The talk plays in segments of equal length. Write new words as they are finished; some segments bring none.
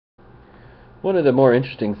One of the more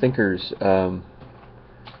interesting thinkers, you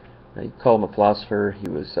call him a philosopher. He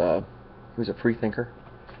was a free thinker.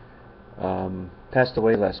 Passed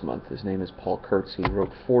away last month. His name is Paul Kurtz. He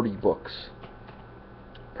wrote 40 books.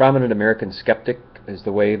 Prominent American skeptic is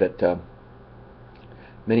the way that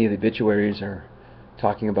many of the obituaries are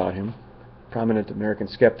talking about him. Prominent American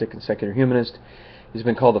skeptic and secular humanist. He's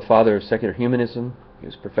been called the father of secular humanism. He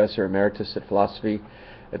was professor emeritus at philosophy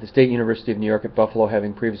at the State University of New York at Buffalo,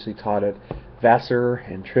 having previously taught at Vassar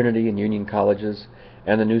and Trinity and Union Colleges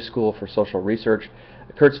and the New School for Social Research.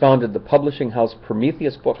 Kurtz founded the publishing house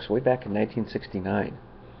Prometheus Books way back in 1969.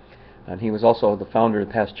 And he was also the founder and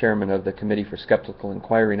past chairman of the Committee for Skeptical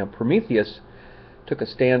Inquiry. Now, Prometheus took a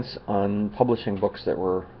stance on publishing books that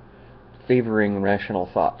were favoring rational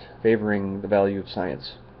thought, favoring the value of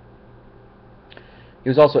science. He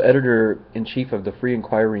was also editor-in-chief of the Free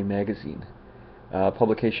Inquiry magazine,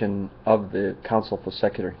 publication of the Council for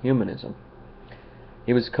Secular Humanism.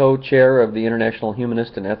 He was co-chair of the International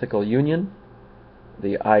Humanist and Ethical Union,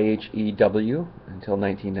 the IHEW, until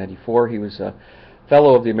 1994. He was a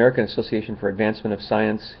fellow of the American Association for Advancement of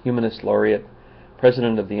Science, Humanist Laureate,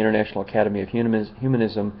 president of the International Academy of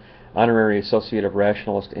Humanism, honorary associate of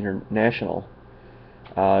Rationalist International,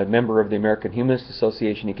 member of the American Humanist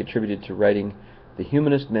Association. He contributed to writing the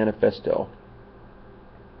Humanist Manifesto.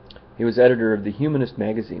 He was editor of the Humanist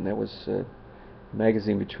magazine. That was a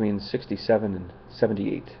magazine between 67 and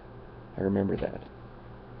 78. I remember that.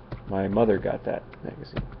 My mother got that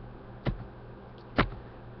magazine.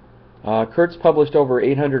 Kurtz published over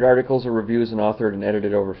 800 articles or reviews and authored and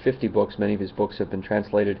edited over 50 books. Many of his books have been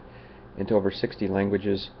translated into over 60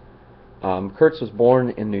 languages. Kurtz was born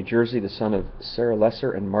in New Jersey, the son of Sarah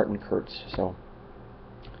Lesser and Martin Kurtz. So,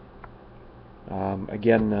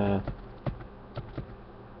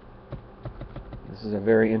 this is a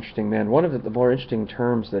very interesting man. One of the more interesting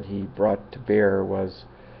terms that he brought to bear was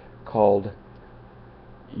called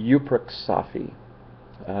eupraxophy.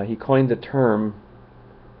 He coined the term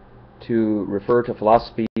to refer to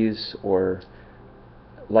philosophies or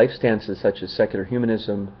life stances such as secular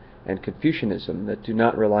humanism and Confucianism that do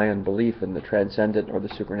not rely on belief in the transcendent or the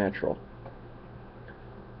supernatural.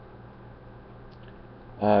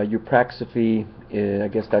 Eupraxophy, I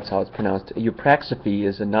guess that's how it's pronounced. Eupraxophy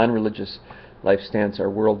is a non-religious life stance or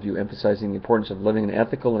worldview emphasizing the importance of living an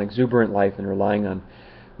ethical and exuberant life and relying on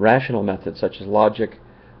rational methods such as logic,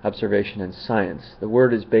 observation, and science. The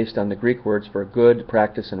word is based on the Greek words for good,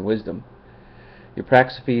 practice, and wisdom.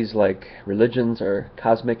 Eupraxophies, like religions, are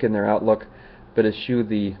cosmic in their outlook, but eschew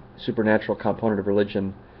the supernatural component of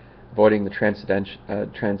religion, avoiding the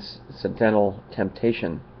transcendental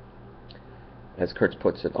temptation, as Kurtz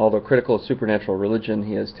puts it. Although critical of supernatural religion,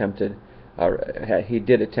 he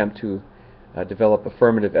did attempt to develop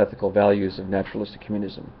affirmative ethical values of naturalistic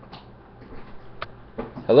humanism.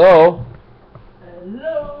 Hello?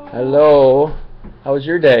 Hello. Hello. How was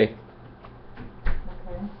your day?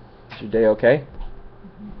 Okay. Is your day okay?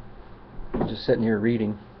 I'm just sitting here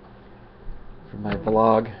reading from my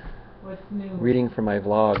blog. What's new? Reading from my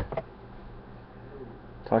vlog.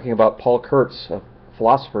 Talking about Paul Kurtz, a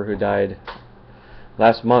philosopher who died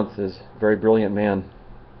last month. Is a very brilliant man.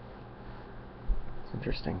 It's an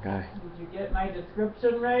interesting guy. Did you get my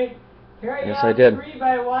description right? Carry Yes, out I did. 3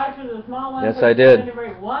 by washing the small one. Yes, I did.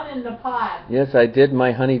 One in the pot. Yes, I did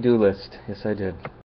my honey-do list. Yes, I did.